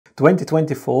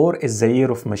2024 is the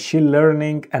year of machine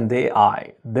learning and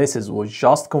AI. Was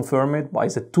just confirmed by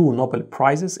the two Nobel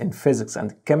Prizes in physics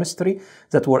and chemistry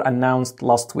that were announced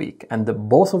last week, and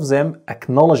both of them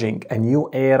acknowledging a new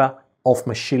era of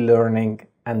machine learning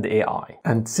and AI.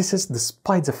 And this is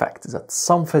despite the fact that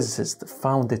some physicists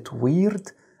found it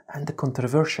weird and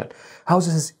controversial. How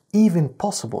this is even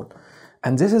possible?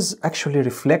 And this is actually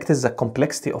reflects the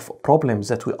complexity of problems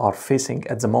that we are facing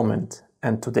at the moment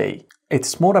and today.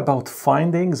 It's more about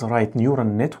finding the right neural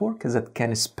network that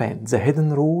can span the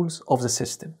hidden rules of the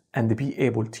system and be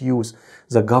able to use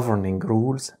the governing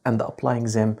rules and applying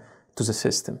them to the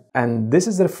system. And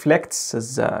this reflects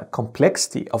the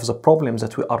complexity of the problems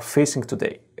that we are facing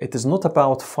today. It is not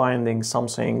about finding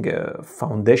something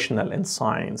foundational in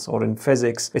science or in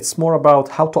physics. It's more about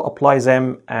how to apply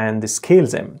them and scale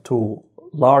them to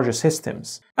larger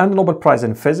systems. And Nobel Prize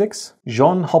in Physics,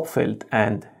 John Hopfield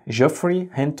and Geoffrey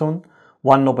Hinton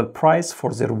won Nobel Prize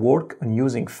for their work on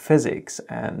using physics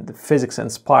and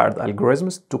physics-inspired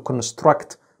algorithms to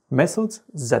construct methods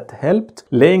that helped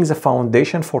laying the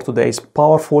foundation for today's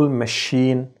powerful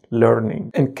machine learning.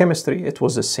 In chemistry, it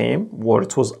was the same, where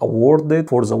it was awarded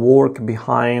for the work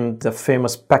behind the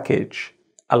famous package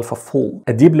AlphaFold,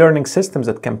 a deep learning system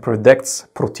that can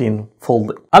predict protein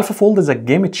folding. AlphaFold is a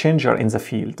game changer in the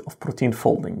field of protein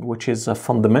folding, which is a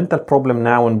fundamental problem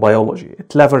now in biology. It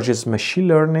leverages machine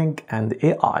learning and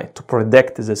AI to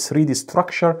predict the 3D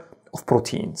structure of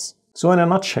proteins. So in a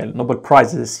nutshell, Nobel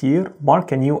Prizes this year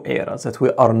mark a new era, that we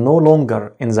are no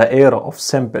longer in the era of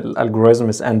simple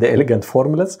algorithms and elegant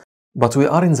formulas, but we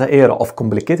are in the era of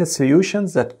complicated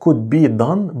solutions that could be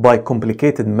done by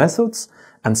complicated methods,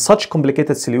 and such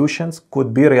complicated solutions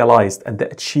could be realized and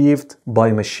achieved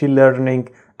by machine learning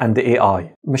and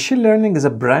AI. Machine learning is a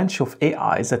branch of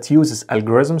AI that uses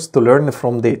algorithms to learn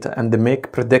from data and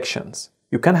make predictions.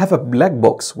 You can have a black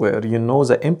box where you know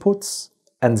the inputs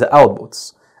and the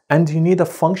outputs, and you need a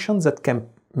function that can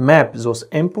map those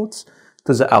inputs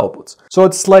to the outputs. So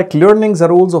it's like learning the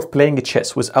rules of playing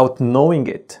chess without knowing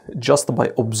it, just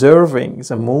by observing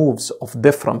the moves of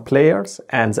different players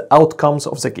and the outcomes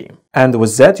of the game. And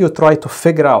with that, you try to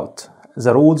figure out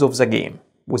the rules of the game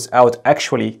without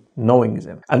actually knowing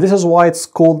them. And this is why it's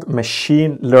called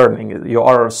machine learning. You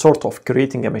are sort of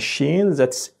creating a machine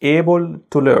that's able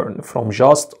to learn from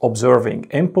just observing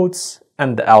inputs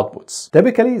and the outputs.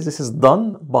 Typically, this is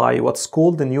done by what's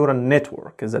called the neural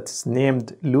network, that is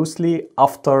named loosely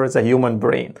after the human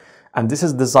brain. And this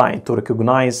is designed to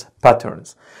recognize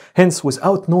patterns. Hence,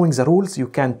 without knowing the rules, you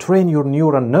can train your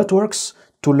neural networks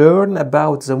to learn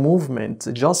about the movement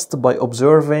just by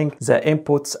observing the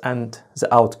inputs and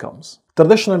the outcomes.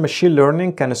 Traditional machine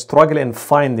learning can struggle in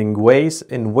finding ways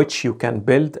in which you can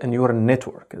build a neural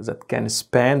network that can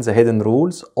span the hidden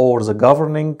rules or the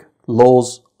governing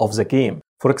laws of the game.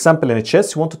 For example, in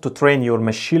chess, you wanted to train your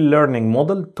machine learning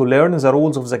model to learn the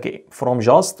rules of the game from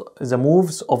just the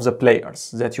moves of the players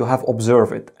that you have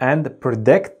observed and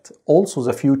predict also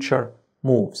the future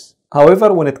moves.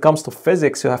 However, when it comes to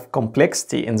physics, you have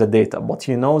complexity in the data, but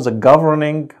you know the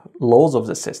governing laws of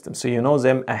the system, so you know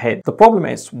them ahead. The problem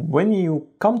is, when you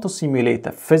come to simulate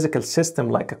a physical system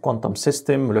like a quantum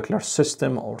system, molecular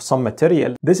system, or some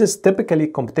material, this is typically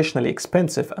computationally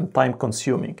expensive and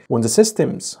time-consuming. When the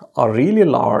systems are really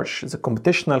large, the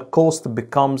computational cost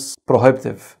becomes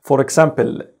prohibitive. For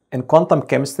example, in quantum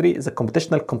chemistry, the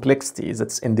computational complexity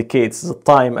that indicates the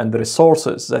time and the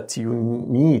resources that you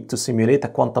need to simulate a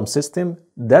quantum system,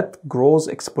 that grows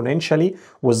exponentially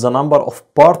with the number of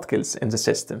particles in the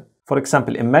system. For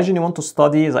example, imagine you want to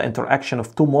study the interaction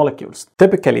of two molecules.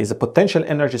 Typically, the potential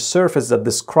energy surface that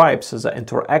describes the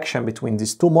interaction between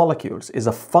these two molecules is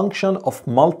a function of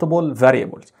multiple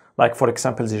variables, like for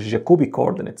example the Jacobi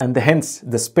coordinates, and hence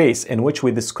the space in which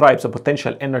we describe the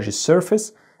potential energy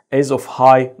surface is of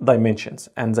high dimensions,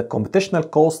 and the computational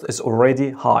cost is already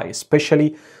high,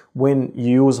 especially when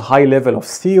you use high level of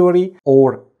theory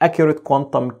or accurate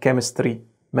quantum chemistry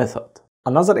method.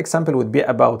 Another example would be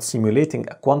about simulating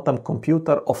a quantum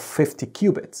computer of 50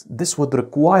 qubits. This would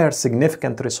require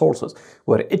significant resources,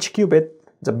 where each qubit,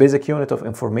 the basic unit of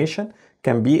information,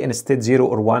 can be in state 0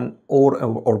 or 1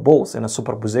 or both in a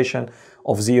superposition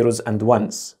of zeros and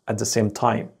ones at the same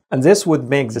time. And this would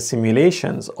make the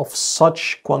simulations of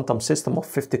such quantum system of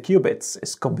 50 qubits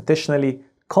is computationally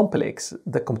complex.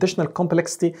 The computational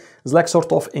complexity is like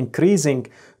sort of increasing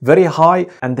very high,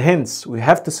 and hence we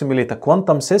have to simulate a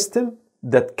quantum system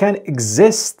that can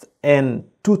exist in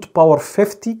 2 to the power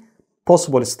 50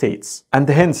 possible states. And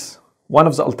hence One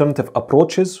of the alternative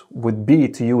approaches would be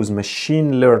to use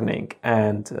machine learning,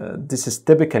 and this is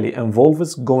typically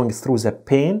involves going through the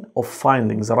pain of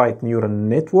finding the right neural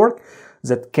network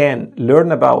that can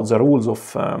learn about the rules of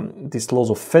these laws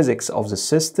of physics of the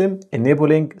system,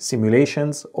 enabling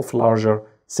simulations of larger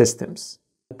systems.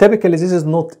 Typically, this is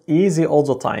not easy all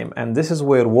the time, and this is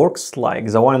where works like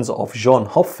the ones of John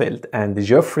Hopfield and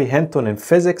Geoffrey Hinton in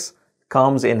physics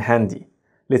comes in handy.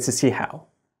 Let's see how.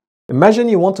 Imagine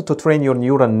you wanted to train your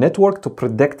neural network to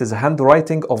predict the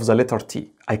handwriting of the letter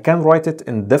T. I can write it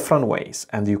in different ways,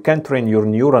 and you can train your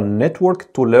neural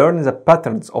network to learn the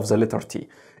patterns of the letter T.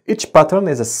 Each pattern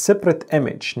is a separate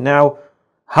image. Now,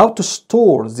 how to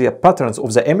store the patterns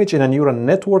of the image in a neural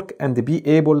network and be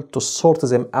able to sort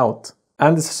them out?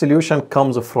 And the solution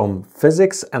comes from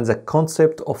physics and the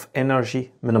concept of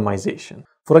energy minimization.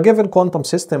 For a given quantum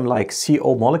system like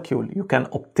CO molecule, you can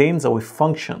obtain the wave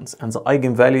functions and the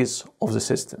eigenvalues of the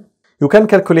system. You can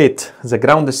calculate the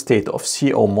ground state of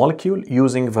CO molecule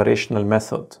using variational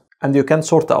method. And you can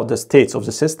sort out the states of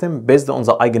the system based on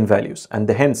the eigenvalues, and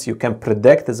hence you can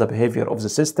predict the behavior of the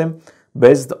system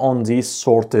based on these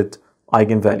sorted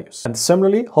eigenvalues. And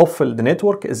similarly, Hopfield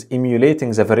network is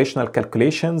emulating the variational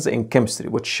calculations in chemistry,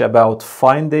 which is about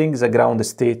finding the ground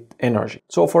state energy.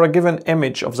 So for a given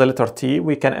image of the letter T,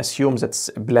 we can assume that's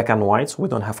black and white, so we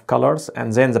don't have colors,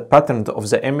 and then the pattern of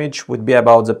the image would be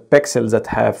about the pixels that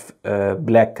have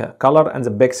black color and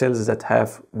the pixels that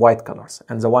have white colors.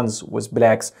 And the ones with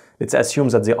blacks, let's assume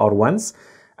that they are ones,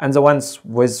 and the ones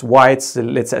with whites,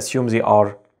 let's assume they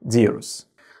are zeros.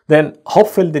 Then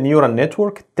Hopfield neural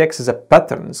network takes the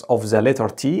patterns of the letter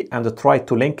T and tries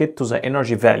to link it to the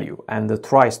energy value and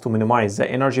tries to minimize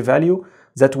the energy value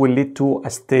that will lead to a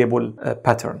stable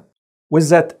pattern. With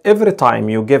that, every time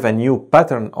you give a new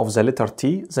pattern of the letter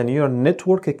T, the neural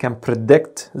network can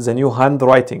predict the new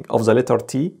handwriting of the letter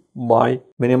T by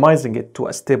minimizing it to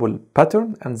a stable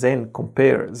pattern and then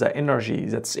compare the energy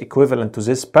that's equivalent to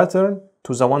this pattern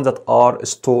to the ones that are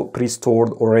pre-stored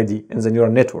already in the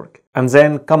neural network, and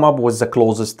then come up with the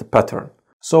closest pattern.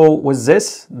 So with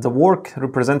this, the work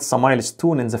represents a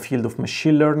milestone in the field of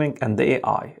machine learning and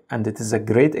AI, and it is a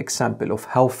great example of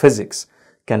how physics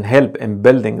can help in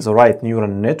building the right neural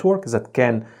network that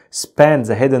can span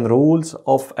the hidden rules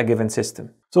of a given system.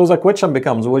 So the question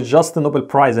becomes, was just the Nobel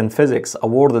Prize in Physics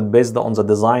awarded based on the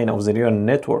design of the neural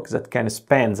network that can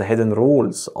span the hidden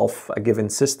rules of a given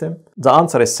system? The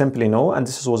answer is simply no, and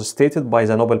this was stated by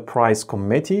the Nobel Prize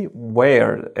Committee,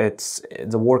 where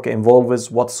the work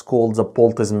involves what's called the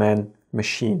Boltzmann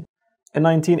machine. In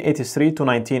 1983 to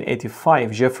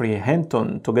 1985, Geoffrey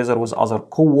Hinton, together with other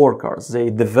co-workers, they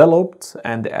developed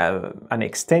an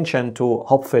extension to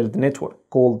Hopfield network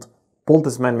called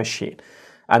Boltzmann machine.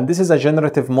 And this is a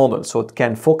generative model, so it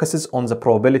can focus on the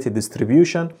probability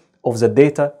distribution of the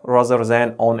data rather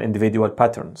than on individual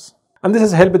patterns. And this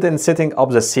has helped in setting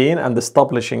up the scene and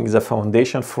establishing the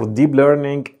foundation for deep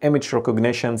learning, image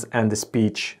recognitions, and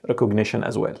speech recognition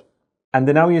as well. And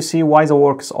now you see why the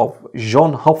works of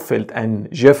John Hopfield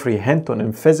and Geoffrey Hinton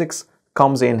in physics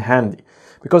comes in handy.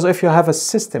 Because if you have a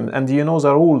system and you know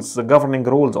the rules, the governing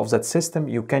rules of that system,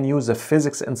 you can use the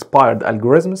physics-inspired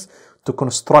algorithms to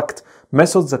construct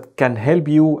methods that can help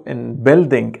you in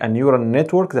building a neural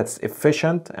network that's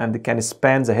efficient and can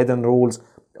span the hidden rules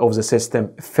of the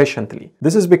system efficiently.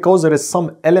 This is because there is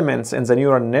some elements in the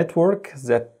neural network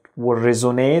that will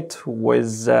resonate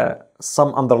with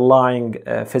some underlying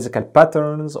physical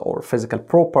patterns or physical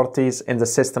properties in the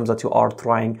systems that you are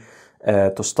trying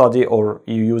to study or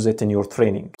you use it in your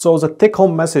training. So the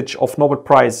take-home message of Nobel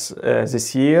Prize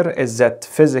this year is that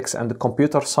physics and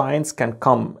computer science can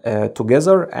come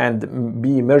together and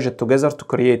be merged together to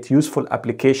create useful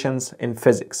applications in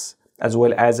physics as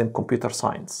well as in computer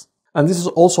science. And this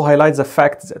also highlights the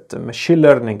fact that machine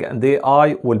learning and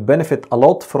AI will benefit a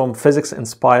lot from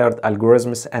physics-inspired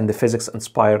algorithms and the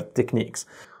physics-inspired techniques.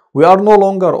 We are no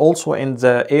longer also in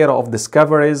the era of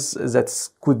discoveries that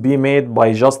could be made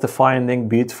by just finding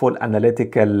beautiful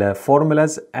analytical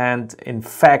formulas, and in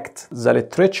fact the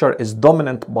literature is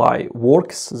dominant by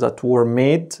works that were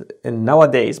made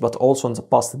nowadays but also in the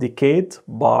past decade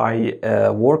by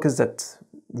works that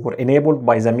were enabled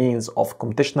by the means of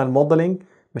computational modeling,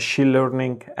 machine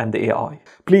learning, and AI.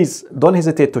 Please don't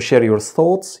hesitate to share your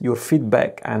thoughts, your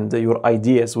feedback, and your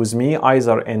ideas with me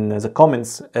either in the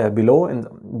comments below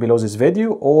this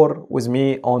video or with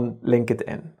me on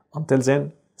LinkedIn. Until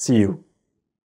then, see you.